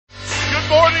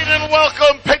Morning and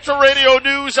welcome, Patriot Radio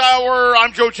News Hour.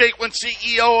 I'm Joe Jaquin,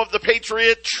 CEO of the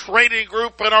Patriot Trading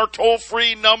Group, and our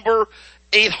toll-free number,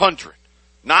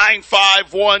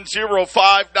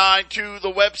 800-951-0592,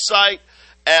 the website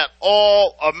at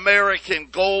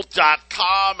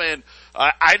allamericangold.com. And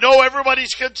I know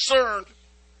everybody's concerned.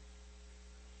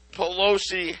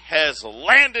 Pelosi has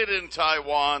landed in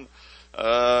Taiwan,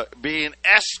 being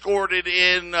escorted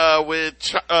in with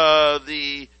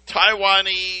the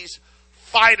Taiwanese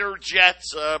fighter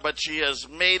jets, but she has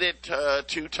made it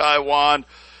to Taiwan.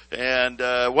 And,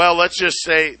 well, let's just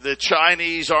say the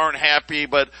Chinese aren't happy,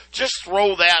 but just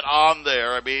throw that on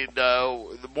there. I mean,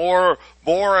 the more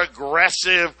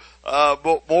aggressive,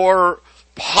 more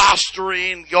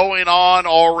posturing going on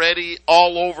already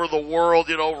all over the world,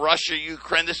 you know, Russia,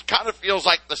 Ukraine. This kind of feels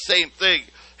like the same thing.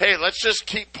 Hey, let's just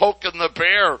keep poking the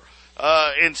bear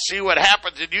and see what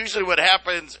happens. And usually what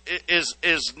happens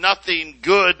is nothing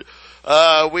good.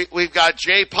 We've got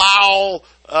Jay Powell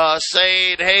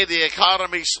saying, hey, the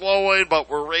economy's slowing, but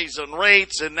we're raising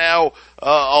rates. And now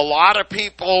a lot of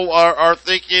people are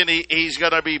thinking he's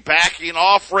going to be backing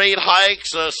off rate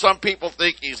hikes. Some people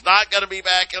think he's not going to be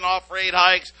backing off rate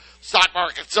hikes. Stock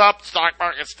market's up, stock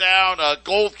market's down.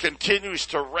 Gold continues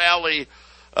to rally.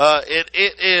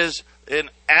 It is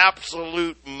an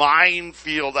absolute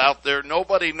minefield out there.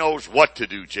 Nobody knows what to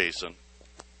do, Jason.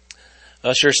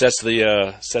 Sure sets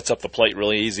up the plate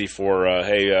really easy for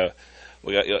you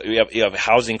have a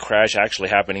housing crash actually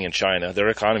happening in China. Their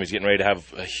economy is getting ready to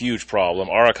have a huge problem.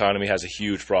 Our economy has a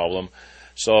huge problem.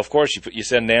 So of course you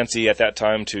send Nancy at that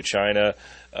time to China.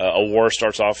 A war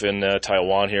starts off in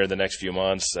Taiwan here in the next few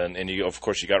months, and you of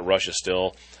course you got Russia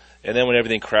still. And then when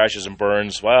everything crashes and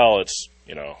burns, well, it's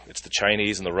the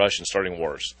Chinese and the Russians starting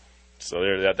wars. So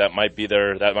that might be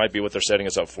what they're setting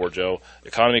us up for, Joe.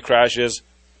 Economy crashes.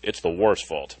 It's the war's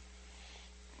fault.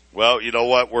 Well, you know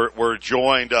what? We're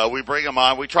joined. We bring him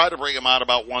on. We try to bring him on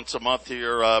about once a month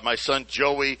here. My son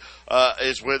Joey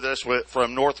is with us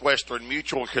from Northwestern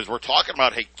Mutual because we're talking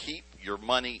about, hey, keep your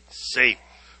money safe.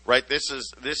 Right? This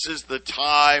is the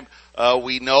time.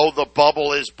 We know the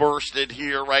bubble is bursted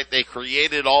here. Right? They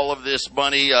created all of this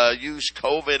money. Used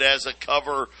COVID as a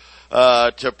cover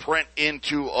to print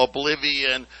into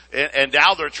oblivion, and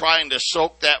now they're trying to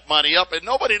soak that money up, and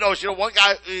nobody knows. You know, one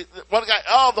guy,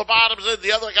 oh, the bottom's in.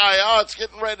 The other guy, oh, it's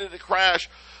getting ready to crash.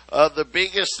 The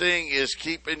biggest thing is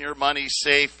keeping your money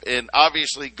safe, and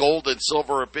obviously gold and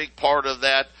silver are a big part of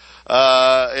that.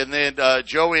 And then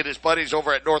Joey and his buddies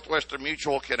over at Northwestern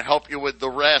Mutual can help you with the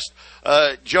rest.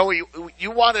 Joey,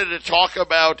 you wanted to talk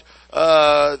about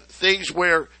things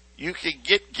where you can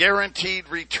get guaranteed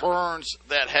returns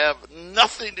that have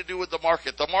nothing to do with the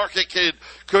market. The market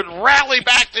could rally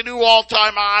back to new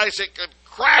all-time highs. It could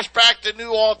crash back to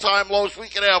new all-time lows. We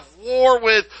could have war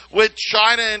with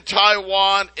China and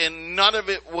Taiwan, and none of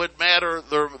it would matter.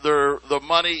 The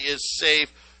money is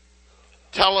safe.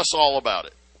 Tell us all about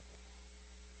it.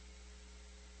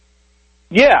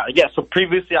 Yeah. So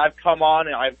previously I've come on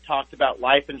and I've talked about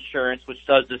life insurance, which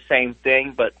does the same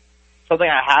thing, but something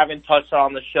I haven't touched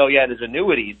on the show yet is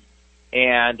annuities.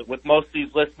 And with most of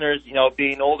these listeners, you know,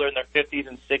 being older in their 50s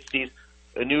and 60s,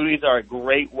 annuities are a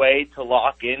great way to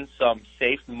lock in some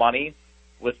safe money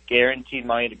with guaranteed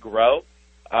money to grow.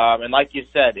 And like you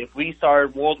said, if we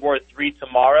started World War III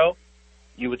tomorrow,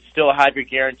 you would still have your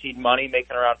guaranteed money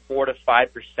making around 4 to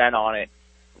 5% on it,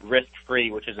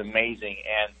 risk-free, which is amazing.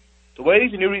 And the way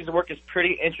these annuities work is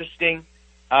pretty interesting.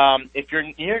 If you're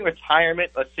nearing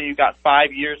retirement, let's say you've got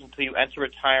 5 years until you enter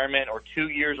retirement, or 2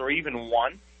 years, or even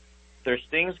 1, there's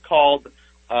things called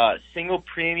single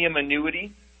premium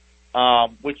annuity,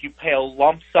 which you pay a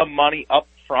lump sum money up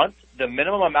front. The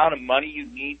minimum amount of money you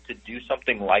need to do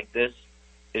something like this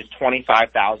is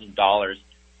 $25,000.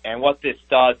 And what this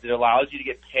does, it allows you to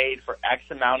get paid for X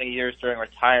amount of years during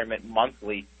retirement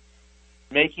monthly,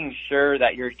 making sure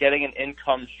that you're getting an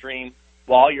income stream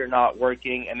while you're not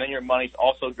working, and then your money's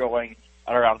also growing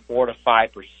at around 4 to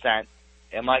 5%.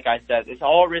 And like I said, it's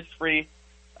all risk-free.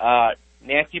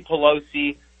 Nancy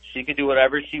Pelosi, she can do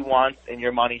whatever she wants, and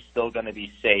your money's still going to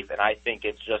be safe. And I think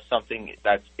it's just something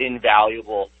that's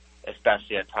invaluable,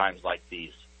 especially at times like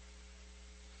these.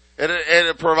 And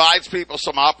it provides people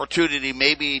some opportunity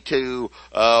maybe to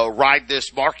ride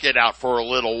this market out for a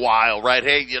little while, right?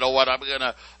 Hey, you know what? I'm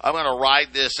gonna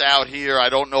ride this out here. I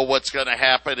don't know what's gonna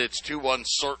happen. It's too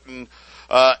uncertain.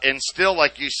 And still,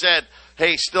 like you said,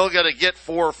 hey, still gonna get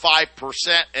 4 or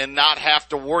 5% and not have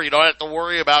to worry. You don't have to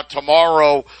worry about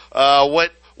tomorrow.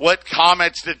 What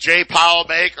comments did Jay Powell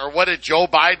make, or what did Joe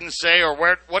Biden say, or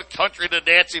what country did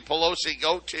Nancy Pelosi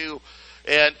go to?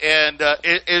 And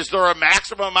is there a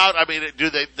maximum amount? I mean,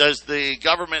 does the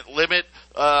government limit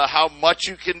how much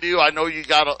you can do? I know you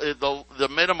got the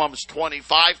minimum is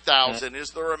 25,000. Is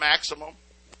there a maximum?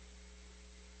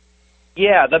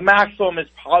 Yeah, the maximum is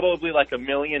probably like $1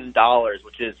 million,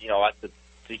 which is,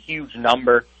 it's a huge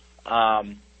number.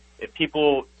 If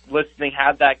people listening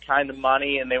have that kind of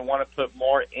money and they want to put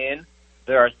more in,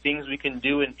 there are things we can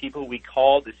do and people we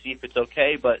call to see if it's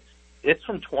okay. But it's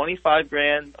from 25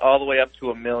 grand all the way up to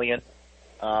 $1 million.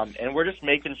 And we're just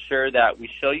making sure that we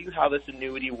show you how this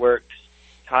annuity works,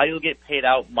 how you'll get paid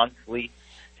out monthly.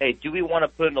 Hey, do we want to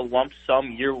put in a lump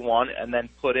sum year one and then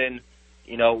put in,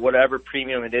 whatever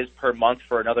premium it is per month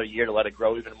for another year to let it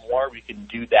grow even more? We can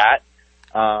do that.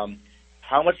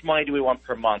 How much money do we want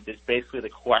per month is basically the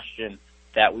question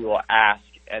that we will ask.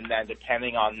 And then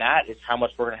depending on that is how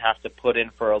much we're going to have to put in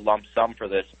for a lump sum for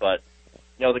this. But,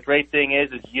 the great thing is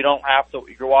you don't have to,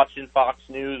 if you're watching Fox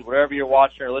News, whatever you're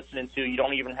watching or listening to, you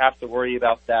don't even have to worry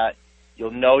about that. You'll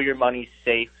know your money's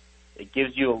safe. It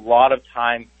gives you a lot of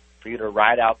time for you to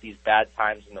ride out these bad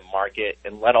times in the market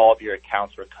and let all of your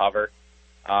accounts recover.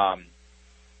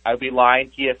 I'd be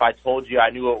lying to you if I told you I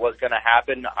knew what was going to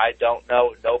happen. I don't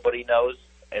know. Nobody knows.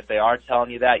 If they aren't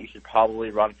telling you that, you should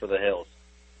probably run for the hills.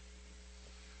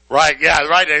 Right, yeah,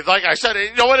 right. Like I said,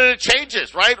 when it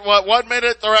changes, right? 1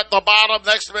 minute they're at the bottom,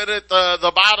 next minute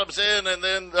the bottom's in, and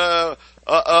then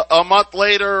a month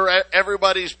later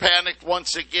everybody's panicked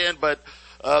once again. But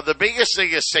the biggest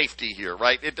thing is safety here,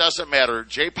 right? It doesn't matter.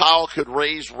 Jay Powell could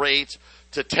raise rates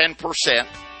to 10%,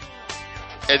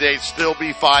 and they'd still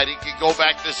be fine. He could go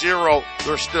back to zero.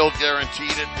 They're still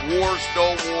guaranteed it. Wars,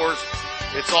 no wars.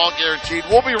 It's all guaranteed.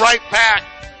 We'll be right back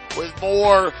with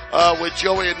more with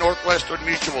Joey at Northwestern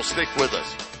Mutual. Stick with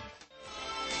us.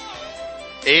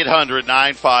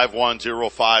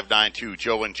 800-951-0592.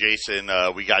 Joe and Jason,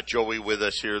 we got Joey with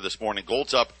us here this morning.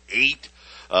 Gold's up 8,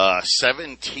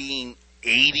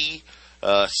 1780.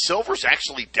 Silver's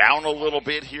actually down a little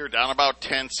bit here, down about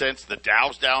 10 cents. The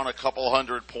Dow's down a couple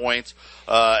hundred points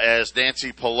as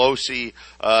Nancy Pelosi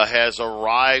has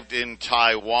arrived in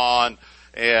Taiwan.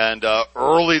 And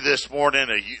early this morning,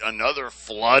 another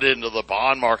flood into the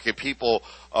bond market, people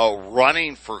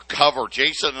running for cover.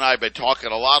 Jason and I have been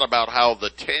talking a lot about how the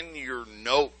 10-year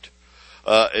note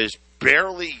is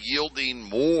barely yielding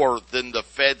more than the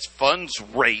Fed's funds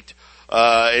rate.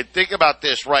 And think about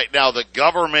this right now, the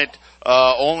government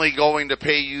only going to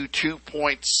pay you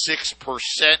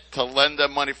 2.6% to lend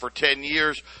them money for 10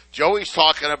 years. Joey's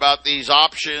talking about these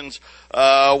options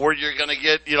where you're going to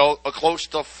get, close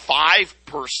to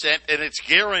 5%, and it's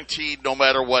guaranteed no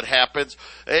matter what happens.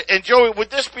 And Joey, would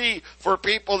this be for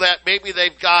people that maybe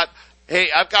they've got, hey,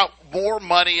 I've got more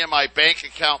money in my bank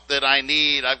account than I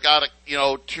need. I've got,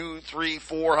 200,000, 300,000,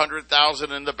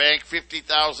 400,000 in the bank,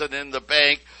 50,000 in the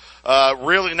bank,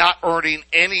 really not earning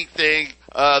anything.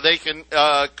 They can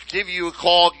give you a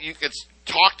call. You can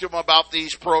talk to them about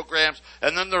these programs,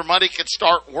 and then their money can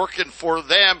start working for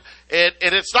them. And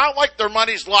it's not like their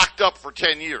money's locked up for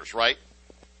 10 years, right?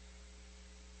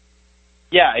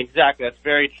 Yeah, exactly. That's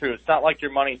very true. It's not like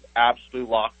your money's absolutely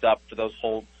locked up for those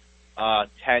whole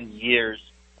 10 years.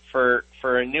 For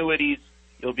annuities,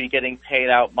 you'll be getting paid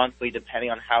out monthly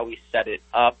depending on how we set it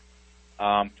up.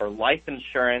 For life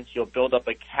insurance, you'll build up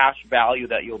a cash value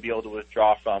that you'll be able to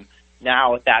withdraw from.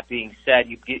 Now, with that being said,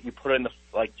 you put in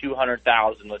like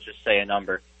 200,000. Let's just say a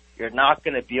number. You're not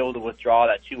going to be able to withdraw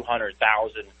that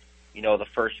 200,000. The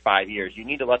first 5 years. You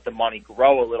need to let the money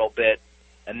grow a little bit,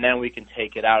 and then we can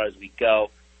take it out as we go.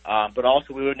 But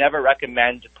also, we would never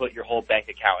recommend to put your whole bank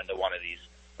account into one of these.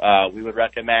 We would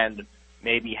recommend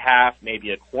maybe half,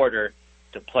 maybe a quarter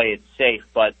to play it safe.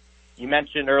 But you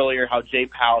mentioned earlier how Jay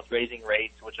Powell is raising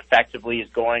rates, which effectively is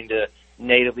going to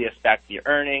negatively affect the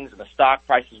earnings, and the stock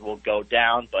prices will go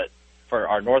down. But for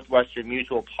our Northwestern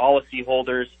Mutual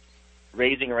policyholders,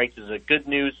 raising rates is a good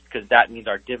news because that means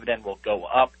our dividend will go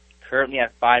up. Currently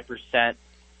at 5%.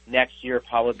 Next year,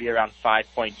 probably be around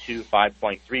 5.2,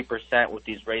 5.3% with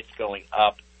these rates going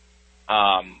up.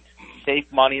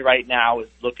 Safe money right now is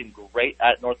looking great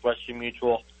at Northwestern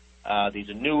Mutual. These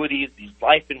annuities, these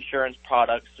life insurance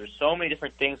products, there's so many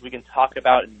different things we can talk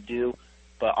about and do.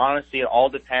 But honestly, it all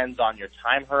depends on your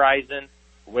time horizon,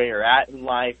 where you're at in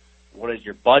life, what does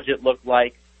your budget look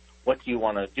like, what do you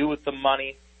want to do with the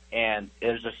money. And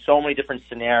there's just so many different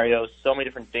scenarios, so many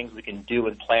different things we can do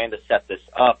and plan to set this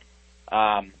up.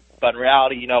 But in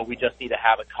reality, we just need to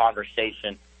have a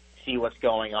conversation, see what's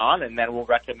going on, and then we'll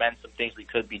recommend some things we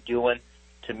could be doing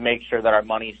to make sure that our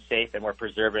money's safe and we're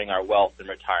preserving our wealth in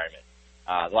retirement.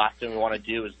 The last thing we want to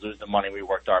do is lose the money we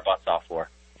worked our butts off for.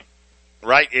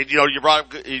 Right, and you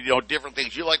brought up, different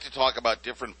things. You like to talk about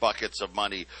different buckets of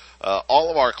money.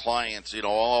 All of our clients,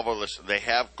 all of our listeners, they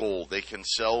have gold. They can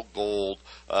sell gold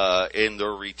in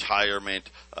their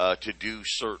retirement to do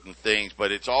certain things.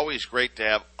 But it's always great to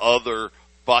have other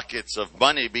buckets of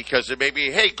money because it may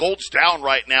be, hey, gold's down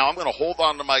right now. I'm going to hold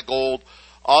on to my gold.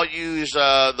 I'll use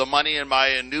the money in my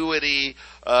annuity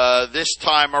this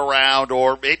time around,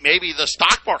 or maybe the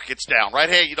stock market's down, right?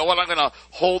 Hey, you know what? I'm going to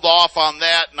hold off on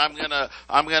that, and I'm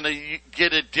going to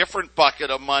get a different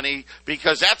bucket of money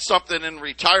because that's something in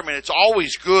retirement. It's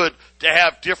always good to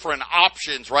have different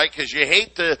options, right? Because you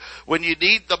hate when you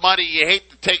need the money, you hate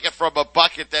to take it from a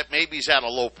bucket that maybe's at a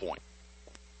low point.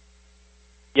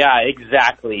 Yeah,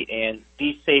 exactly. And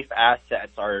these safe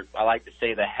assets are, I like to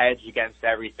say, the hedge against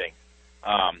everything.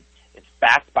 It's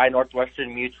backed by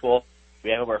Northwestern Mutual.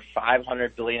 We have over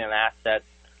 $500 billion in assets.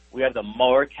 We have the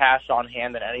more cash on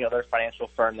hand than any other financial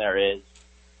firm there is.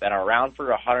 Been around for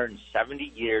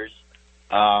 170 years.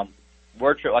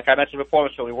 Like I mentioned before,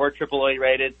 so we were AAA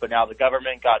rated, but now the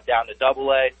government got down to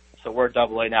AA, so we're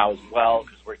AA now as well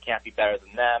because we can't be better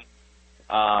than them.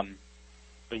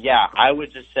 But yeah, I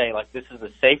would just say this is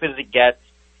as safe as it gets,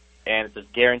 and it's as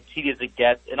guaranteed as it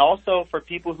gets. And also for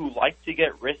people who like to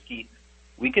get risky,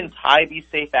 we can tie these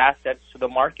safe assets to the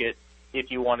market if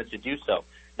you wanted to do so.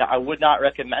 Now, I would not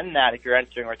recommend that if you're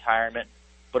entering retirement,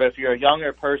 but if you're a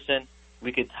younger person,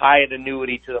 we could tie an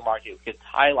annuity to the market. We could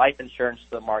tie life insurance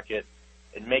to the market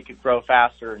and make it grow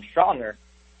faster and stronger.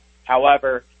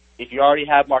 However, if you already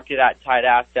have market-tied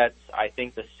assets, I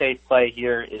think the safe play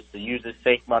here is to use a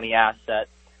safe money asset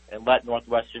and let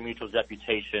Northwestern Mutual's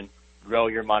reputation grow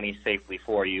your money safely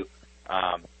for you.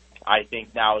 I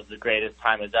think now is the greatest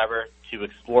time as ever to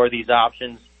explore these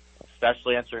options,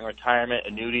 especially entering retirement.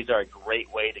 Annuities are a great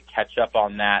way to catch up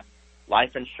on that.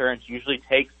 Life insurance usually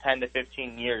takes 10 to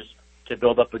 15 years to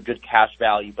build up a good cash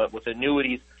value, but with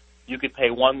annuities, you could pay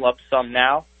one lump sum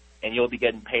now, and you'll be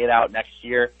getting paid out next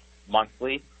year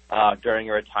monthly during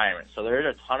your retirement. So there's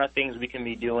a ton of things we can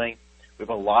be doing. We have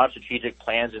a lot of strategic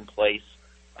plans in place.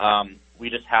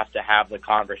 We just have to have the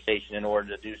conversation in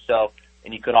order to do so.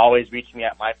 And you can always reach me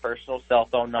at my personal cell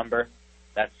phone number.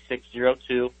 That's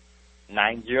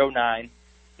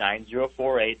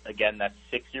 602-909-9048. Again, that's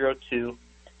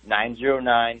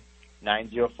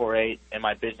 602-909-9048. And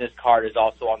my business card is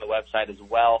also on the website as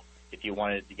well if you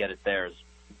wanted to get it there.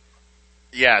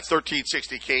 Yeah,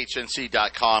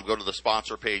 1360khnc.com. Go to the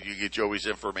sponsor page. You get Joey's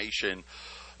information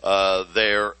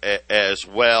there as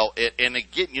well. And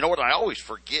again, you know what? I always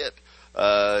forget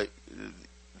the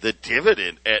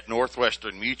dividend at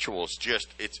Northwestern Mutual is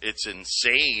just it's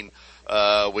insane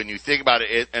when you think about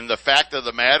it. And the fact of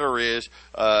the matter is,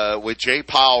 with Jay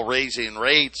Powell raising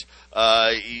rates,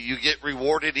 you get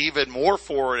rewarded even more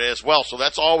for it as well. So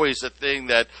that's always the thing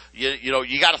that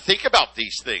you got to think about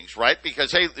these things, right?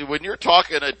 Because hey, when you're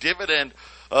talking a dividend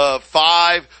of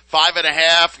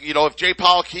 5.5, if Jay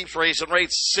Powell keeps raising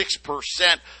rates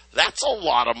 6%, that's a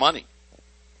lot of money.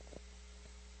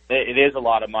 It is a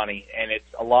lot of money, and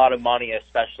it's a lot of money,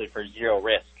 especially for zero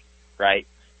risk, right?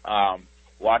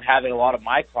 What I'm having a lot of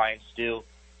my clients do,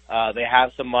 they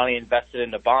have some money invested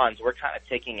into bonds. We're kind of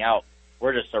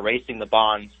we're just erasing the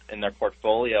bonds in their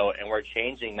portfolio, and we're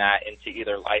changing that into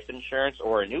either life insurance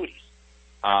or annuities.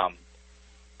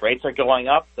 Rates are going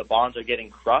up. The bonds are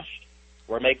getting crushed.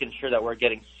 We're making sure that we're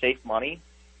getting safe money,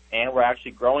 and we're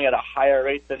actually growing at a higher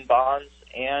rate than bonds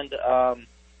and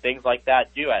things like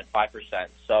that do at 5%.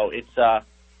 So it's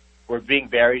we're being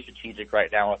very strategic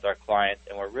right now with our clients,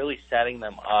 and we're really setting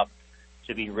them up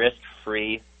to be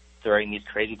risk-free during these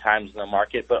crazy times in the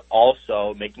market, but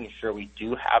also making sure we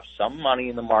do have some money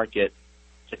in the market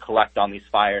to collect on these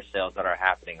fire sales that are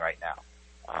happening right now.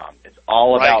 It's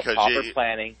all about proper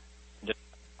planning and just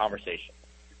conversation.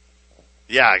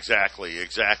 Yeah,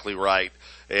 exactly right.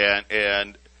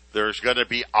 And there's going to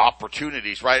be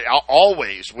opportunities, right?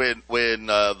 Always when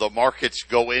the markets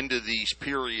go into these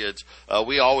periods,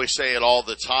 we always say it all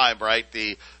the time, right?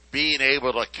 Being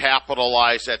able to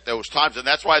capitalize at those times. And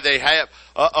that's why they have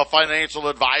a financial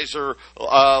advisor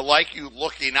like you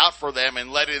looking out for them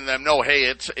and letting them know, hey,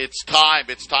 it's time.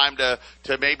 It's time to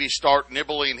maybe start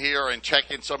nibbling here and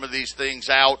checking some of these things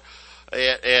out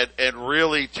and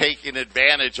really taking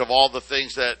advantage of all the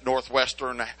things that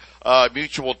Northwestern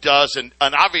Mutual does. And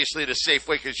obviously in a safe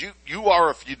way, because you are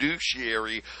a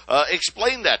fiduciary.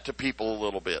 Explain that to people a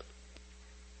little bit.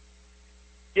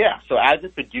 Yeah, so as a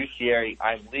fiduciary,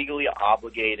 I'm legally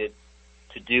obligated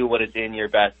to do what is in your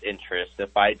best interest.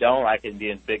 If I don't, I can be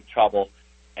in big trouble.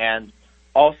 And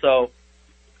also,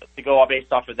 to go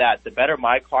based off of that, the better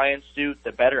my clients do,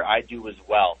 the better I do as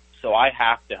well. So I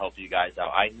have to help you guys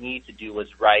out. I need to do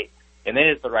what's right, and it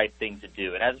is the right thing to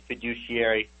do. And as a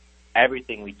fiduciary,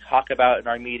 everything we talk about in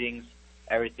our meetings,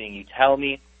 everything you tell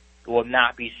me, will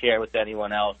not be shared with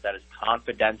anyone else. That is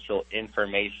confidential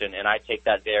information, and I take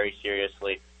that very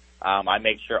seriously. I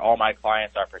make sure all my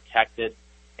clients are protected,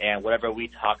 and whatever we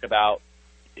talk about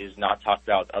is not talked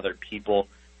about with other people.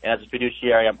 And as a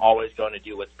fiduciary, I'm always going to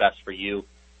do what's best for you,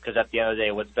 because at the end of the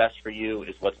day, what's best for you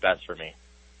is what's best for me.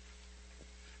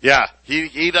 Yeah,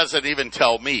 he doesn't even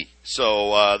tell me,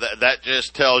 so that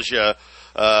just tells you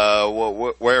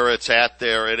where it's at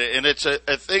there, and it's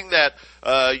a thing that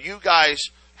you guys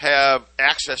have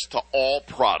access to all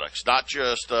products, not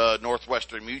just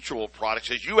Northwestern Mutual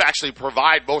products, as you actually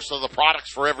provide most of the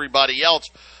products for everybody else.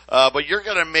 But you're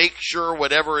going to make sure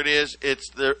whatever it is,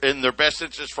 it's in their best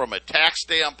interest from a tax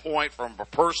standpoint, from a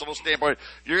personal standpoint.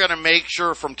 You're going to make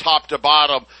sure from top to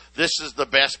bottom this is the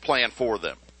best plan for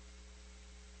them.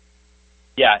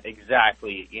 Yeah,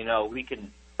 exactly. We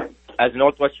can, as a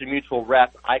Northwestern Mutual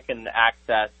rep, I can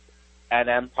access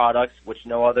NM products, which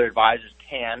no other advisors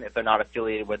can if they're not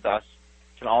affiliated with us.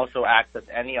 Can also access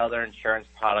any other insurance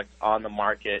products on the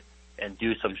market and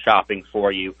do some shopping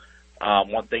for you.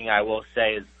 One thing I will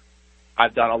say is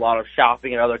I've done a lot of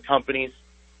shopping at other companies.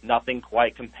 Nothing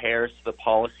quite compares to the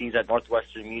policies at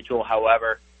Northwestern Mutual.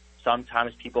 However,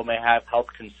 sometimes people may have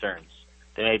health concerns.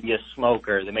 They may be a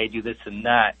smoker. They may do this and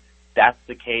that. That's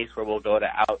the case where we'll go to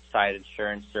outside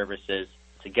insurance services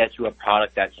to get you a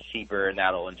product that's cheaper and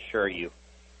that'll insure you.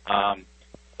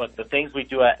 But the things we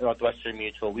do at Northwestern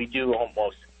Mutual, we do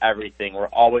almost everything. We're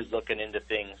always looking into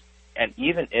things. And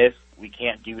even if we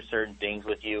can't do certain things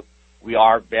with you, we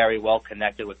are very well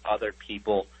connected with other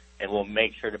people, and we'll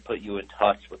make sure to put you in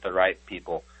touch with the right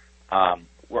people.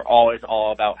 We're always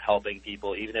all about helping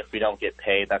people, even if we don't get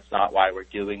paid. That's not why we're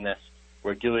doing this.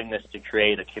 We're doing this to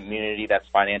create a community that's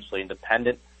financially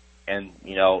independent, and,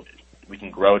 we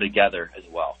can grow together as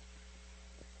well.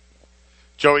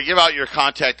 Joey, give out your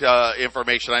contact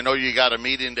information. I know you got a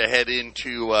meeting to head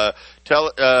into.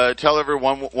 Tell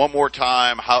everyone one more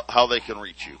time how they can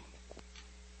reach you.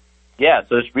 Yeah,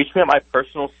 so just reach me at my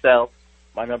personal cell.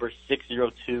 My number is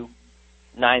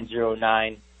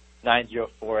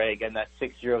 602-909-9048. Again, that's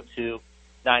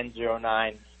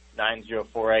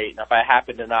 602-909-9048. And if I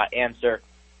happen to not answer,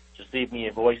 just leave me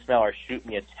a voicemail or shoot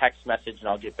me a text message, and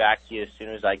I'll get back to you as soon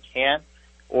as I can.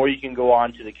 Or you can go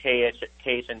on to the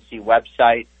KHNC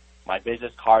website. My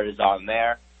business card is on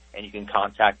there, and you can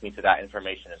contact me to that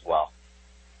information as well.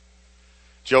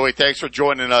 Joey, thanks for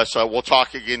joining us. We'll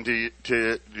talk again to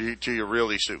you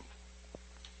really soon.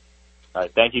 All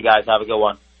right, thank you, guys. Have a good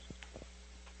one.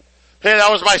 Hey, that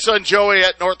was my son Joey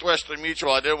at Northwestern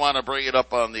Mutual. I didn't want to bring it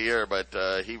up on the air, but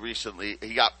he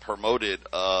got promoted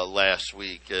last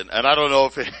week, and I don't know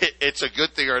if it's a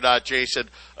good thing or not, Jason.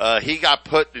 He got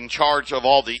put in charge of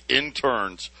all the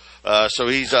interns, so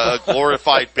he's a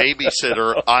glorified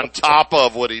babysitter on top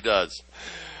of what he does.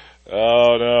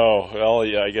 Oh no! Well,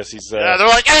 yeah, I guess he's. Yeah, they're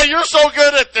like, "Hey, you're so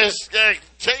good at this.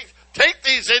 Take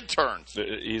these interns."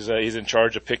 He's in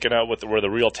charge of picking out where the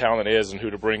real talent is and who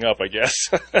to bring up. I guess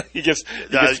he gets pick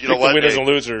the winners and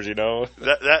losers.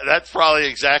 That's probably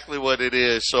exactly what it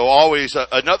is. So always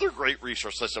another great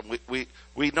resource. Listen, we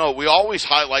know we always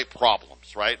highlight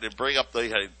problems, right, and bring up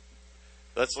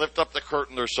let's lift up the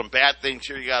curtain. There's some bad things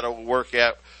here you got to work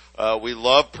at. We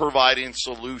love providing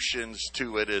solutions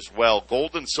to it as well.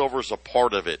 Gold and silver is a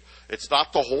part of it. It's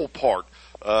not the whole part.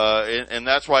 And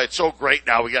that's why it's so great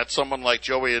now. We got someone like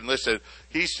Joey, and listen,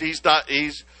 he's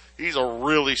a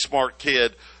really smart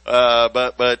kid,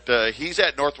 but he's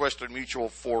at Northwestern Mutual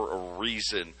for a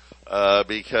reason,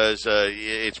 because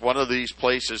it's one of these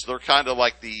places. They're kind of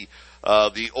like the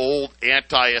old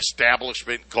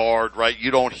anti-establishment guard, right?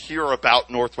 You don't hear about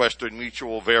Northwestern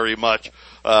Mutual very much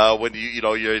when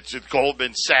it's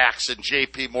Goldman Sachs and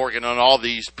J.P. Morgan and all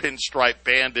these pinstripe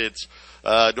bandits.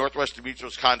 Northwestern Mutual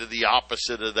is kind of the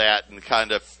opposite of that and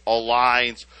kind of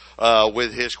aligns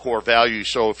with his core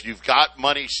values. So if you've got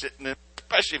money sitting in,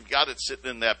 especially if you've got it sitting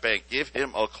in that bank, give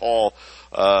him a call,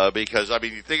 because,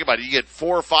 you think about it, you get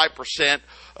 4 or 5%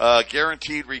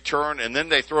 guaranteed return, and then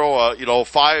they throw a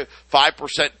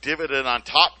 5% dividend on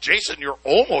top. Jason, you're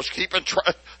almost keeping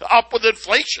up with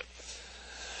inflation.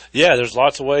 Yeah, there's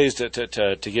lots of ways to get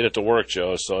it to work,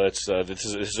 Joe. So this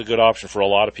is a good option for a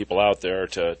lot of people out there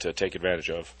to take advantage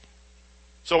of.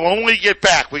 So when we get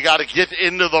back, we got to get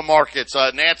into the markets.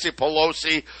 Nancy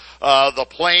Pelosi, the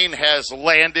plane has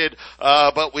landed,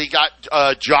 but we got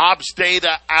jobs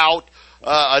data out.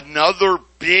 Another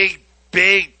big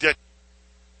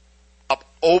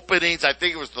openings. I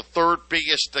think it was the third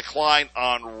biggest decline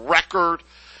on record.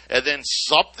 And then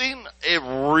something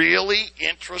really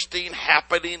interesting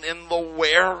happening in the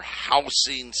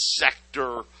warehousing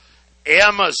sector.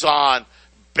 Amazon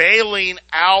bailing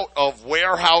out of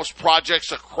warehouse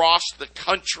projects across the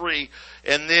country.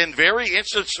 And then very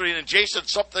interesting, and Jason,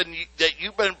 something that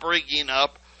you've been bringing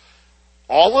up,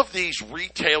 all of these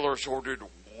retailers ordered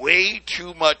way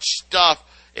too much stuff.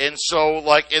 And so,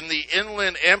 like in the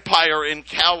Inland Empire in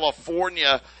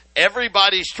California,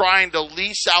 everybody's trying to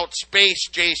lease out space,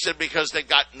 Jason, because they've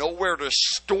got nowhere to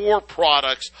store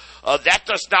products. That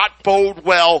does not bode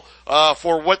well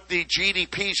for what the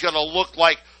GDP is going to look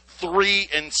like 3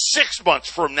 and 6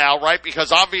 months from now, right?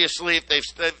 Because obviously,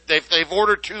 if they've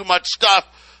ordered too much stuff,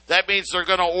 that means they're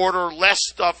going to order less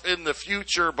stuff in the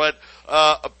future. But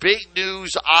big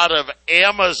news out of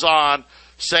Amazon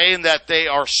saying that they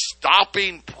are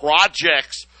stopping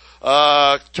projects.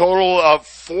 Total of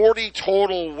 40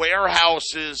 total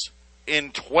warehouses in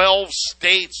 12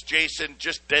 states, Jason,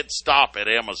 just dead stop at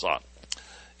Amazon.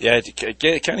 Yeah, I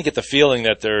kind of get the feeling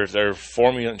that they're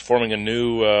forming a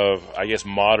new, I guess,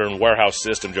 modern warehouse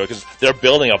system, Joe, because they're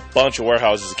building a bunch of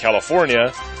warehouses in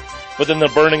California, but then they're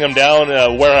burning them down,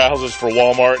 warehouses for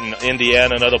Walmart and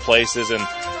Indiana and other places, and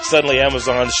suddenly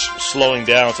Amazon's slowing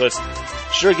down. So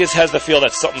has the feel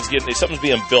that something's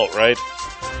being built, right?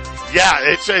 Yeah,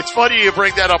 it's funny you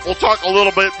bring that up. We'll talk a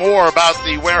little bit more about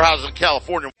the warehouse in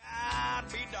California.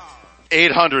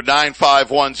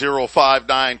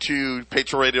 800-951-0592,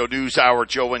 Patriot Radio News Hour,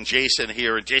 Joe and Jason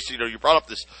here. And Jason, you brought up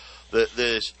this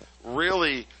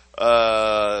really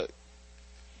hard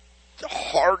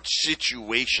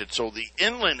situation. So the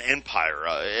Inland Empire,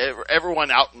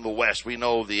 everyone out in the West, we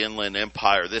know the Inland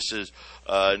Empire. This is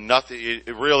nothing.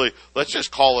 It really, let's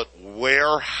just call it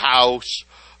warehouse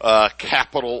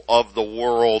capital of the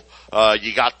world.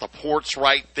 You got the ports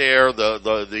right there, the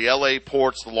LA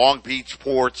ports, the Long Beach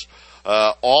ports.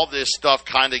 All this stuff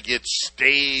kind of gets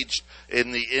staged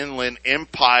in the Inland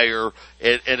Empire,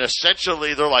 and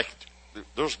essentially they're like,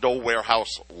 there's no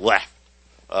warehouse left.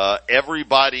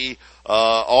 Everybody,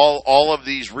 all of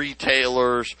these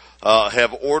retailers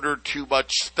have ordered too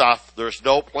much stuff. There's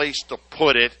no place to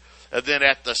put it. And then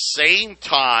at the same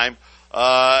time,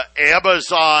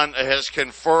 Amazon has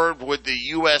confirmed with the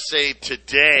USA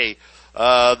Today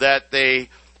that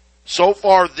so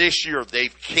far this year,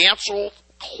 they've canceled,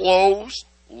 closed,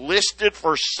 listed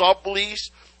for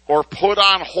sublease, or put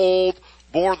on hold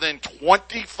more than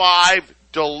 25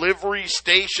 delivery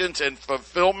stations and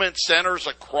fulfillment centers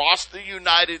across the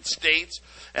United States,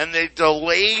 and they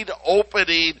delayed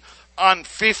opening on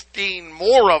 15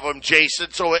 more of them,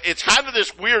 Jason. So it's kind of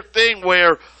this weird thing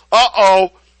where,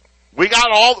 we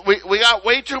got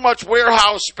way too much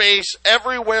warehouse space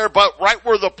everywhere, but right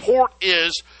where the port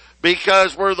is,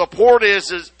 because where the port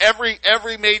is every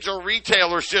major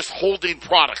retailer is just holding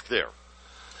product there.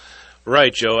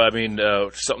 Right, Joe. I mean,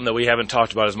 something that we haven't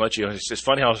talked about as much. It's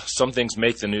funny how some things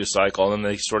make the news cycle and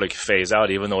then they sort of phase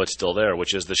out, even though it's still there.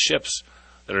 Which is the ships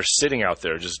that are sitting out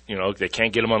there. Just they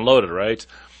can't get them unloaded, right?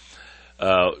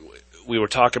 We were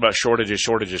talking about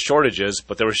shortages,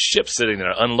 but there were ships sitting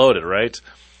there unloaded, right?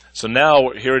 So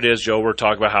now here it is, Joe. We're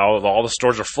talking about how all the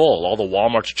stores are full, all the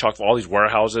Walmarts are chock full, all these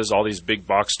warehouses, all these big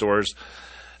box stores.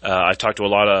 I talked to a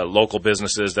lot of local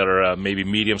businesses that are maybe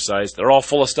medium sized. They're all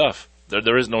full of stuff.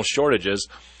 There is no shortages.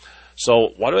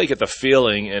 So why do I get the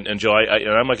feeling, and Joe,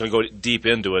 I'm not going to go deep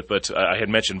into it, but I had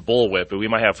mentioned bullwhip, but we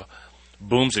might have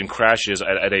booms and crashes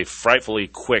at a frightfully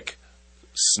quick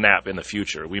snap in the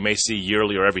future. We may see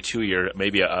yearly or every 2 year,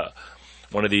 maybe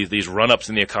one of these run-ups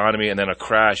in the economy and then a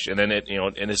crash, and then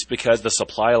and it's because the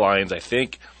supply lines, I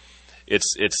think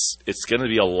it's going to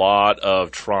be a lot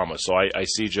of trauma. So I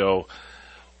see, Joe,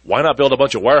 why not build a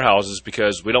bunch of warehouses?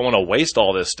 Because we don't want to waste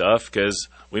all this stuff, because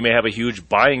we may have a huge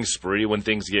buying spree when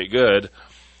things get good.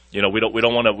 We don't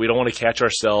want to catch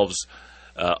ourselves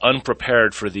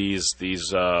unprepared for these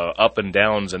up and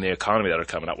downs in the economy that are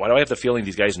coming up. Why do I have the feeling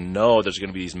these guys know there's going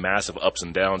to be these massive ups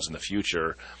and downs in the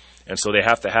future, and so they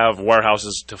have to have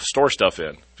warehouses to store stuff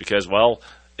in? Because, well,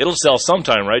 it'll sell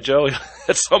sometime, right, Joe?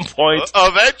 At some point.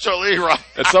 Eventually, right.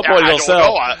 At some point it'll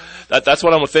sell. That's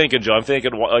what I'm thinking, Joe. I'm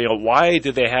thinking, why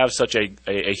did they have such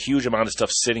a huge amount of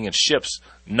stuff sitting in ships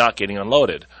not getting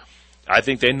unloaded? I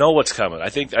think they know what's coming. I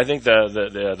think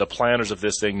the planners of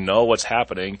this thing know what's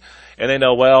happening, and they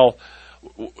know, well,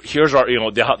 here's our,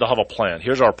 they'll have a plan.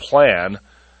 Here's our plan.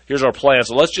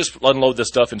 So let's just unload this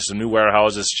stuff into some new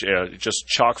warehouses, just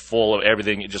chock full of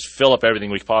everything, just fill up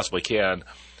everything we possibly can.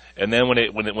 And then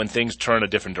when things turn a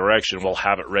different direction, we'll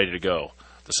have it ready to go.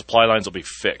 The supply lines will be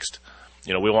fixed.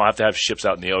 We won't have to have ships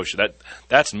out in the ocean.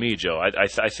 That's me, Joe.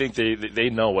 I think they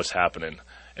know what's happening,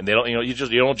 and they don't, you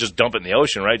don't just dump it in the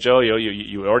ocean, right, Joe?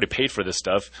 You already paid for this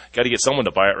stuff. Got to get someone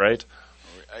to buy it, right?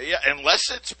 Yeah,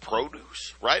 unless it's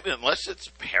produce, right? Unless it's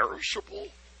perishable,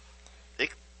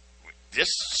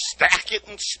 just stack it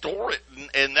and store it,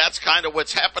 and that's kind of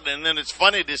what's happening. And then it's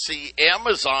funny to see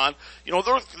Amazon.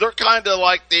 They're kind of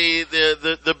like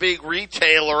the big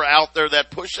retailer out there that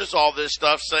pushes all this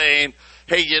stuff, saying,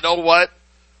 "Hey, you know what?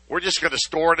 We're just going to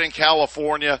store it in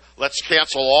California. Let's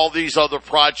cancel all these other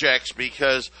projects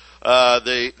because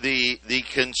the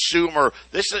consumer.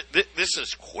 This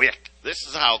is quick. This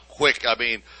is how quick. I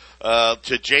mean,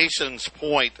 to Jason's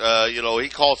point, he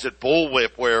calls it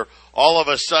bullwhip, where all of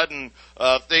a sudden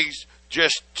things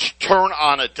just turn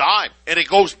on a dime, and it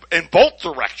goes in both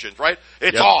directions. Right?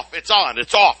 It's off. It's on.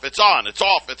 It's off. It's on. It's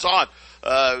off. It's on.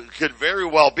 Could very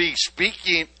well be.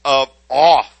 Speaking of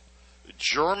off.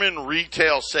 German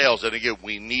retail sales, and again,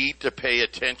 we need to pay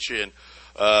attention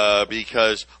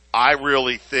because I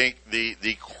really think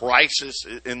the crisis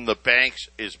in the banks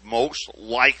is most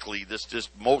likely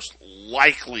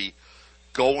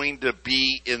going to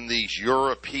be in these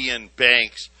European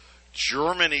banks.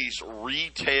 Germany's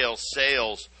retail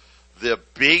sales, the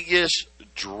biggest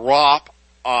drop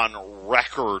on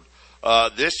record.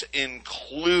 This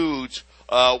includes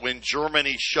when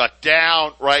Germany shut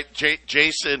down, right,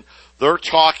 Jason? They're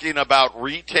talking about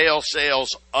retail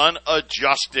sales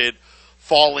unadjusted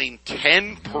falling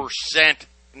 10%,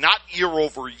 not year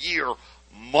over year,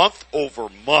 month over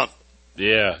month.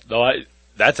 Yeah, no,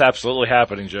 that's absolutely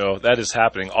happening, Joe. That is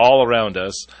happening all around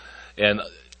us. And,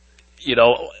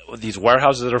 these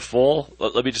warehouses that are full,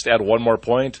 let me just add one more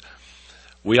point.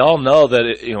 We all know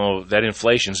that, that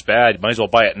inflation's bad. You might as well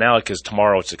buy it now because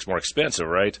tomorrow it's more expensive,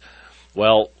 right?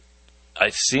 Well,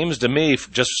 it seems to me,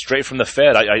 just straight from the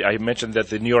Fed, I mentioned that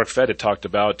the New York Fed had talked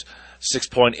about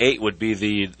 6.8 would be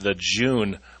the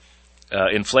June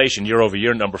inflation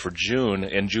year-over-year number for June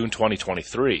in June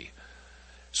 2023.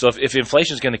 So if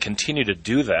inflation is going to continue to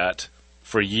do that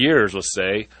for years, let's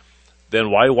say,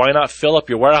 then why not fill up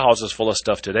your warehouses full of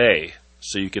stuff today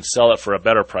so you can sell it for a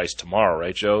better price tomorrow,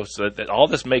 right, Joe? So that all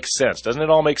this makes sense. Doesn't it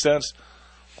all make sense?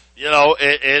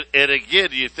 And again,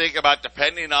 you think about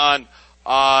depending on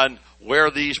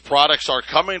where these products are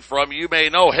coming from, you may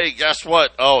know, hey, guess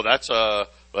what? Oh,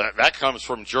 that comes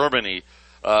from Germany.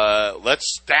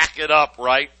 Let's stack it up,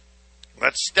 right?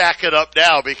 Let's stack it up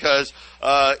now because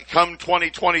come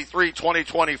 2023,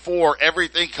 2024,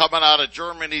 everything coming out of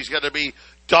Germany is going to be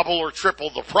double or triple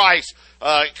the price.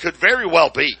 It could very well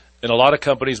be. And a lot of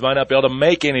companies might not be able to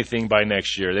make anything by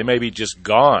next year. They may be just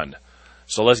gone.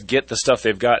 So let's get the stuff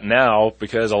they've got now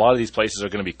because a lot of these places are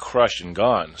going to be crushed and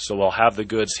gone. So we'll have the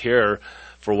goods here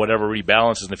for whatever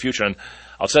rebalances in the future. And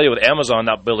I'll tell you, with Amazon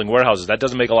not building warehouses, that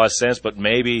doesn't make a lot of sense, but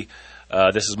maybe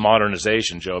this is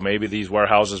modernization, Joe. Maybe these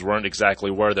warehouses weren't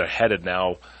exactly where they're headed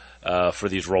now for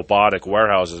these robotic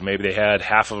warehouses. Maybe they had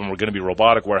half of them were going to be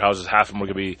robotic warehouses, half of them were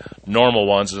going to be normal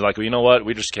ones. And they're like, well, you know what?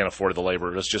 We just can't afford the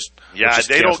labor. Let's just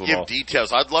they don't give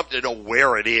details. I'd love to know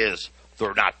where it is.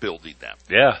 They're not building them.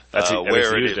 Yeah, that's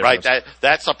where it is. Right,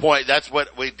 that's the point. That's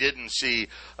what we didn't see.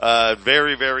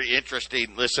 Very, very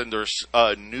interesting. Listen, there's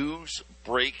news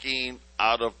breaking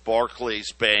out of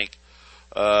Barclays Bank.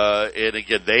 And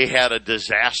again, they had a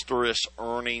disastrous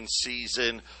earnings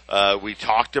season. We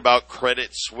talked about Credit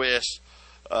Suisse.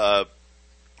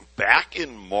 Back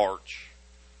in March,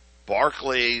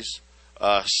 Barclays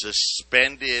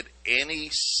suspended any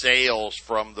sales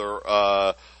from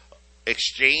their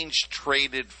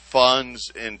exchange-traded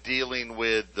funds in dealing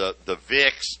with the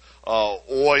VIX,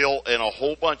 oil, and a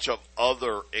whole bunch of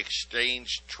other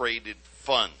exchange-traded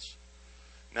funds.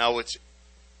 Now, it's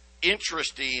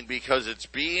interesting because it's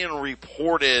being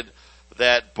reported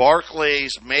that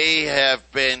Barclays may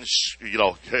have been,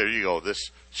 there you go, this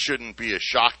shouldn't be a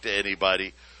shock to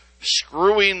anybody,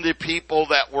 screwing the people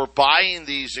that were buying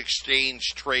these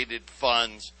exchange-traded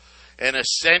funds and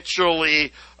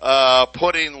essentially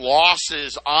putting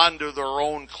losses onto their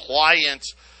own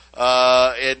clients.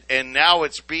 And now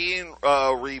it's being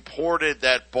reported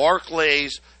that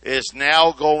Barclays is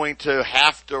now going to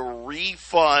have to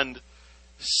refund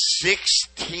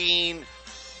 $16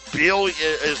 billion,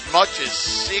 as much as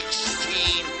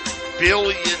 $16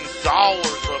 billion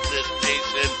from this,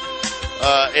 Jason.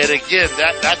 And again,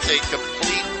 that's a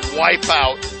complete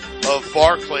wipeout of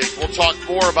Barclays. We'll talk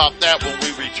more about that when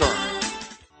we return.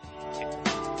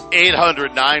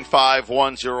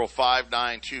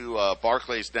 800-951-0592.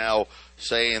 Barclays now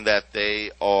saying that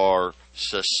they are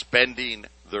suspending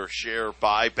their share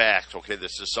buybacks. Okay,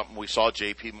 this is something we saw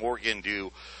J.P. Morgan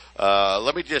do.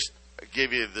 Let me just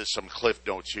give you some cliff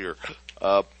notes here.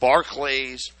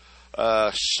 Barclays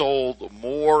sold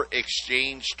more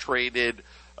exchange-traded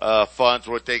funds,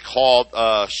 what they called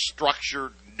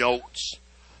structured notes,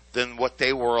 than what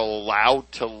they were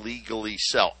allowed to legally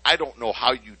sell. I don't know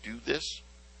how you do this.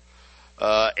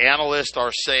 Analysts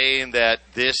are saying that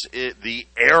the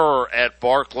error at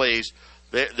Barclays.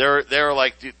 They're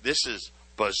like, this is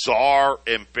bizarre,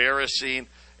 embarrassing,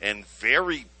 and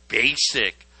very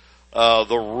basic.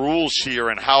 The rules here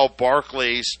and how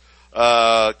Barclays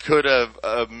could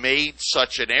have made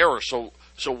such an error. So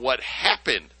what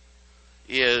happened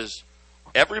is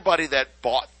everybody that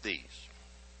bought these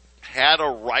had a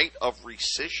right of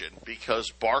rescission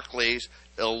because Barclays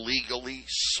illegally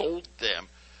sold them.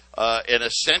 And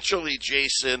essentially,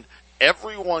 Jason,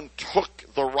 everyone took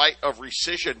the right of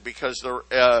rescission because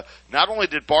not only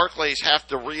did Barclays have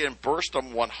to reimburse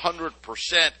them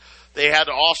 100%, they had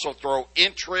to also throw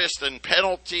interest and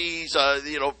penalties.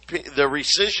 The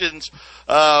rescissions,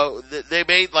 they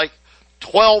made like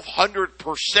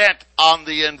 1,200% on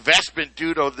the investment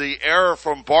due to the error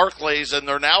from Barclays, and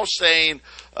they're now saying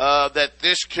that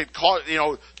this could cause,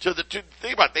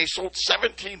 think about it, they sold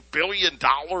 $17 billion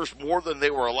more than they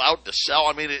were allowed to sell.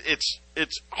 I mean,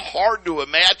 it's hard to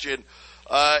imagine.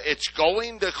 It's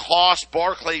going to cost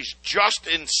Barclays just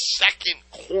in second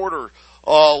quarter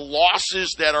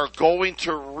losses that are going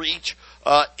to reach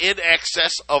in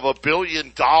excess of $1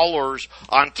 billion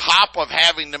on top of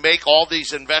having to make all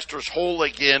these investors whole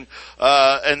again.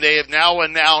 And they have now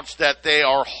announced that they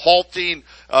are halting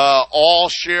all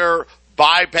share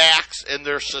buybacks, and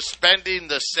they're suspending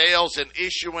the sales and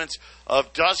issuance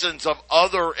of dozens of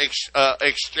other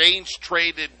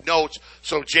exchange-traded notes.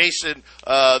 So, Jason,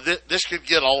 this could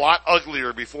get a lot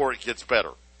uglier before it gets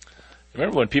better.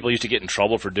 Remember when people used to get in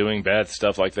trouble for doing bad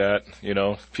stuff like that?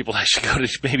 People actually go to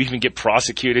maybe even get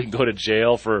prosecuted and go to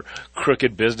jail for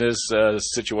crooked business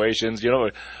situations.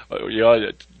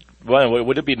 Well,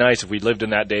 would it be nice if we lived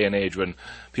in that day and age when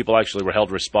people actually were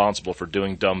held responsible for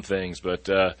doing dumb things? But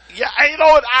I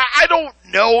don't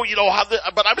know,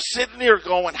 but I'm sitting here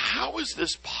going, how is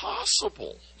this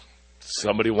possible?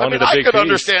 Somebody wanted a big I could piece.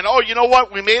 understand. Oh, you know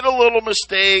what? We made a little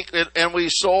mistake, and we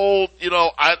sold.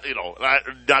 Not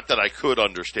that I could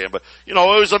understand, but it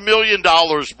was $1 million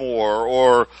more,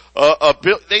 or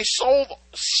they sold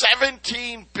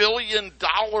 $17 billion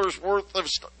worth of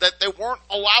stuff that they weren't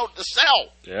allowed to sell.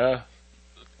 Yeah,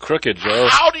 crooked, Joe.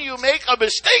 How do you make a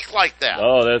mistake like that?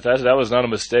 Oh, that was not a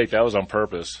mistake. That was on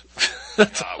purpose.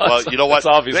 Well, you know what?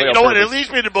 That's obviously you know what? It leads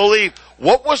me to believe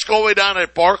what was going on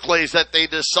at Barclays that they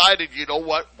decided, you know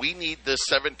what? We need this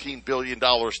 $17 billion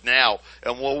now,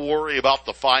 and we'll worry about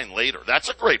the fine later. That's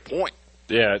a great point.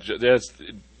 Yeah,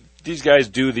 these guys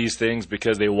do these things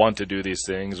because they want to do these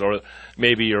things, or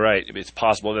maybe you're right. It's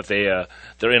possible that they're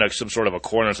in some sort of a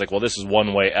corner. It's like, well, this is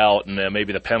one way out, and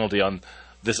maybe the penalty on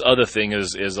this other thing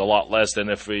is a lot less than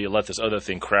if we let this other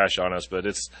thing crash on us. But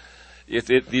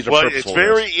these are well, purposeful. It's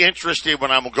very interesting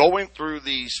when I'm going through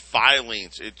these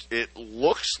filings. It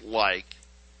looks like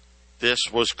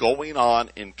this was going on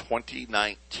in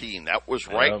 2019. That was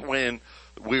right when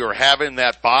we were having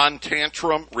that bond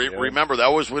tantrum. Remember,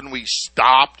 that was when we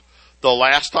stopped the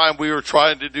last time we were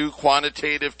trying to do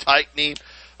quantitative tightening.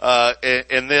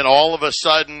 And then all of a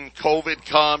sudden, COVID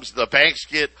comes. The banks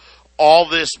get all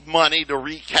this money to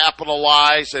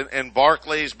recapitalize, and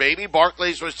Barclays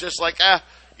was just like,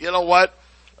 you know what?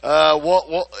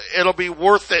 It'll be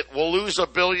worth it. We'll lose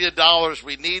 $1 billion.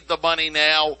 We need the money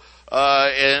now,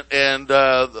 and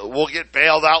we'll get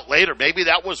bailed out later. Maybe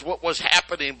that was what was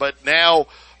happening, but now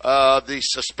the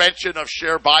suspension of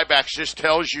share buybacks just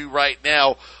tells you right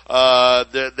now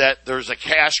that there's a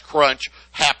cash crunch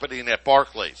happening at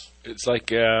Barclays. It's like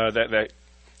that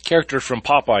character from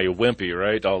Popeye, Wimpy,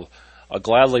 right? I'll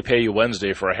gladly pay you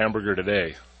Wednesday for a hamburger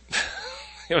today.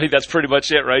 I mean, that's pretty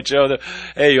much it, right, Joe?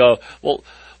 Hey, we'll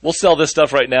sell this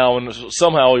stuff right now, and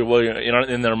somehow,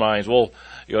 in their minds,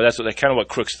 that's kind of what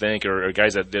crooks think, or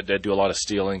guys that do a lot of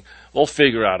stealing. We'll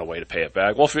figure out a way to pay it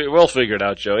back. We'll figure it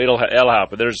out, Joe. It'll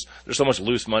happen. There's so much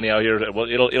loose money out here.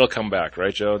 It'll come back,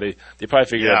 right, Joe? They probably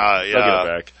figure they'll get it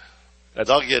back.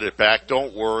 They'll get it back.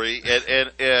 Don't worry.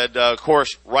 And of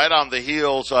course, right on the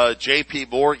heels, J.P.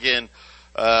 Morgan.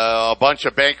 A bunch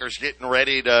of bankers getting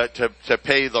ready to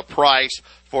pay the price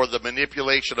for the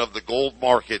manipulation of the gold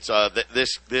markets.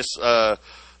 This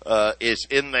is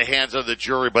in the hands of the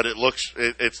jury, but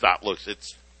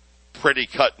it's pretty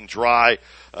cut and dry.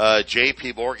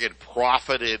 J.P. Morgan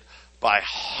profited by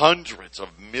hundreds of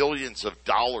millions of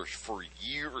dollars for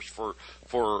years, for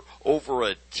over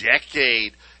a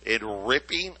decade, in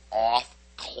ripping off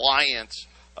clients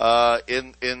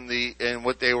in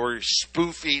what they were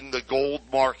spoofing the gold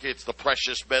markets, the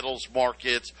precious metals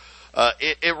markets.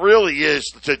 It really is,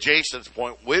 to Jason's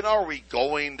point, when are we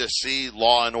going to see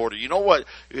law and order? You know what?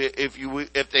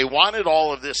 If they wanted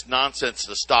all of this nonsense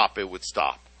to stop, it would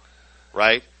stop,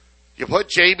 right? You put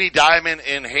Jamie Dimon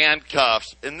in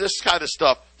handcuffs, and this kind of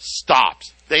stuff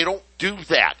stops. They don't do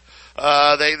that.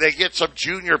 They get some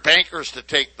junior bankers to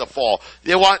take the fall.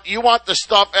 You want the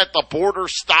stuff at the border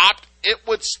stopped? It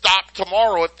would stop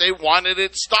tomorrow if they wanted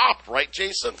it stopped, right,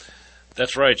 Jason?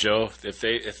 That's right, Joe.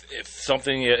 If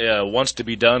something wants to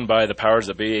be done by the powers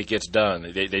that be, it gets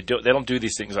done. They don't do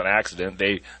these things on accident.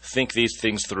 They think these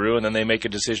things through, and then they make a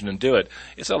decision and do it.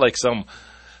 It's not like some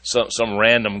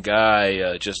random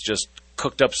guy just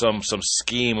cooked up some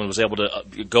scheme and was able to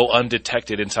go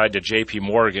undetected inside to J.P.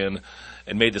 Morgan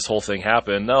and made this whole thing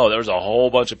happen. No, there was a whole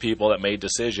bunch of people that made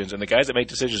decisions, and the guys that make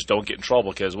decisions don't get in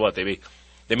trouble because what? They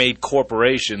made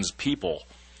corporations people.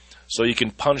 So you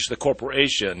can punish the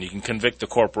corporation, you can convict the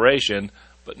corporation,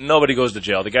 but nobody goes to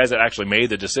jail. The guys that actually made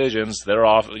the decisions, they're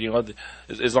off. You know,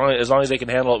 as long as they can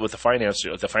handle it with the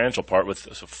financial part, with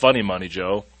funny money,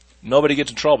 Joe, nobody gets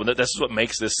in trouble. This is what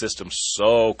makes this system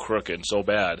so crooked and so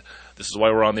bad. This is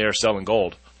why we're on the air selling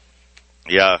gold.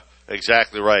 Yeah,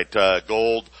 exactly right.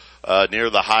 Gold near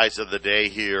the highs of the day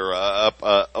here, up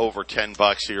over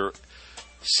 $10 here.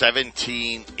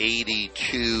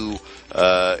 1782,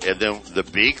 and then the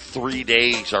big 3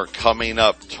 days are coming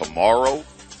up tomorrow,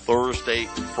 Thursday,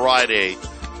 Friday.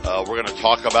 We're going to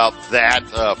talk about that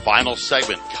final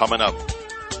segment coming up.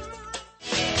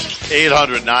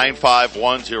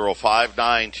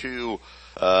 800-951-0592,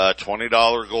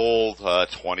 $20 gold,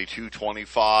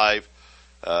 22.25,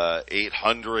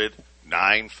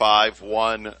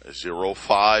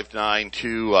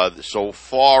 800-951-0592. So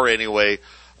far, anyway.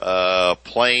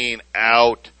 Playing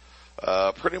out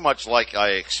pretty much like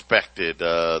I expected.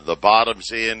 The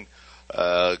bottom's in,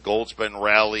 gold's been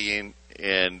rallying,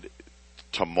 and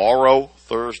tomorrow,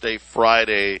 Thursday,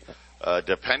 Friday,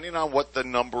 depending on what the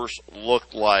numbers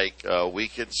look like, we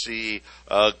could see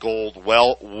gold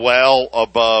well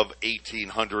above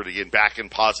 1,800 again, back in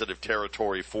positive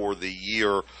territory for the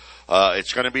year.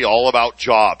 It's going to be all about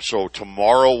jobs. So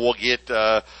tomorrow we'll get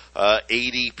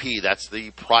ADP. That's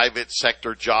the private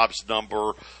sector jobs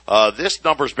number. This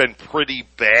number's been pretty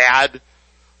bad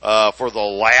for the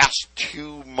last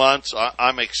 2 months.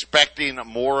 I'm expecting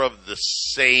more of the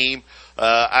same.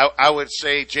 I would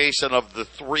say, Jason, of the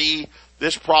three,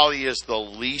 this probably is the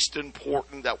least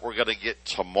important that we're going to get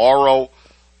tomorrow.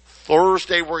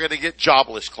 Thursday, we're going to get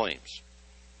jobless claims.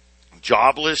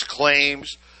 Jobless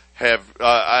claims have,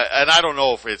 and I don't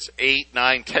know if it's 8,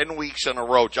 9, 10 weeks in a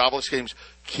row, jobless claims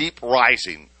keep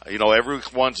rising. You know,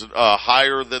 everyone's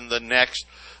higher than the next.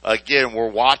 Again,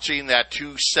 we're watching that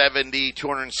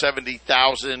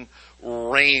 270,000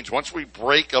 range. Once we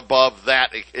break above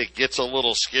that, it gets a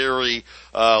little scary.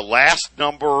 Last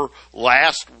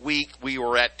week, we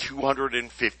were at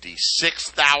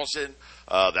 256,000.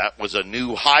 That was a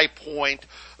new high point.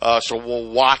 So we'll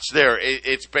watch there.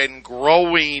 It's been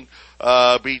growing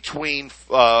between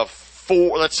 4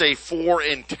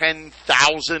 and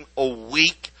 10,000 a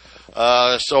week.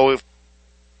 So if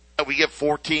we get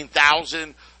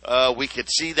 14,000, we could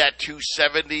see that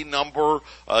 270 number.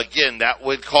 Again, that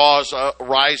would cause a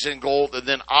rise in gold. And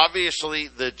then obviously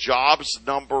the jobs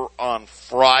number on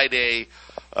Friday,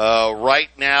 right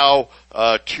now,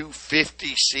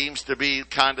 250 seems to be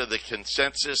kind of the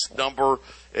consensus number.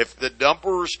 If the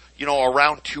number's,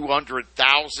 around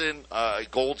 200,000,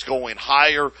 gold's going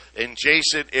higher. And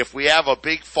Jason, if we have a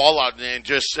big fallout and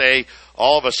just say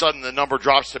all of a sudden the number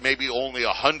drops to maybe only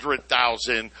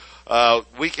 100,000,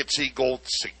 we could see gold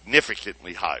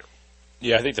significantly higher.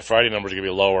 Yeah, I think the Friday numbers are going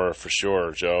to be lower for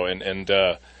sure, Joe. And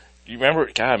you remember,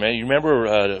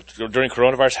 during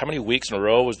coronavirus, how many weeks in a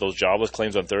row was those jobless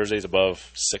claims on Thursdays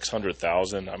above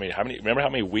 600,000? I mean, remember how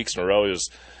many weeks in a row it was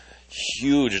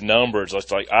huge numbers,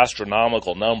 like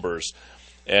astronomical numbers.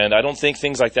 And I don't think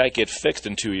things like that get fixed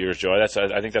in 2 years, Joe. I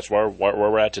think that's where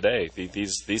we're at today.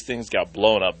 These things got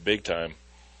blown up big time.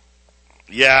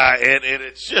 Yeah, and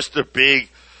it's just a big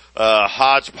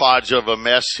hodgepodge of a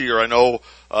mess here. I know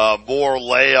more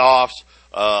layoffs,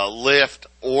 Lyft,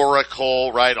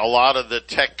 Oracle, right? A lot of the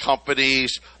tech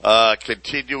companies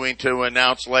continuing to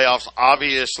announce layoffs.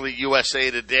 Obviously,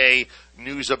 USA Today,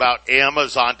 news about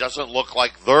Amazon doesn't look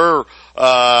like their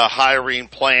hiring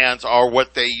plans are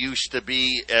what they used to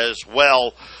be as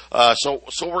well. So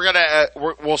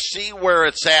we'll see where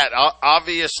it's at.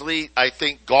 Obviously, I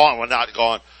think not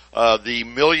gone. The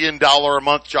 $1 million a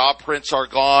month job prints are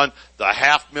gone. The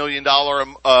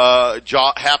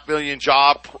 $500,000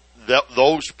 job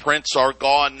those prints are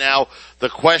gone now. The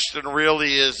question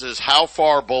really is how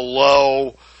far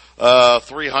below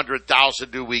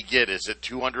 300,000 do we get? Is it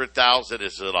 200,000?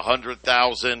 Is it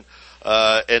 100,000?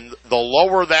 And the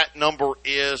lower that number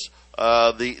is,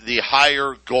 the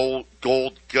higher gold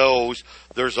goes.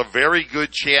 There's a very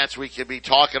good chance we could be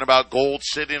talking about gold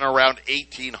sitting around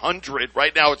 1,800.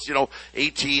 Right now it's,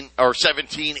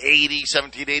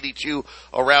 1782,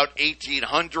 around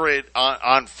 1,800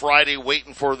 on Friday,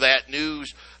 waiting for that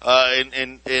news.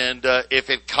 And if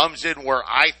it comes in where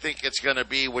I think it's going to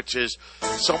be, which is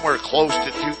somewhere close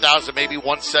to 2,000, maybe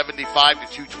 175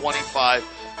 to 225,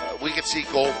 we could see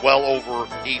gold well over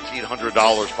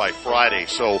 $1,800 by Friday.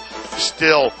 So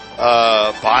still,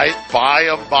 buy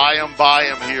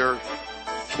them here.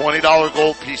 $20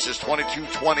 gold pieces,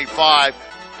 $22.25.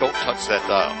 Don't touch that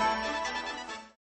dial.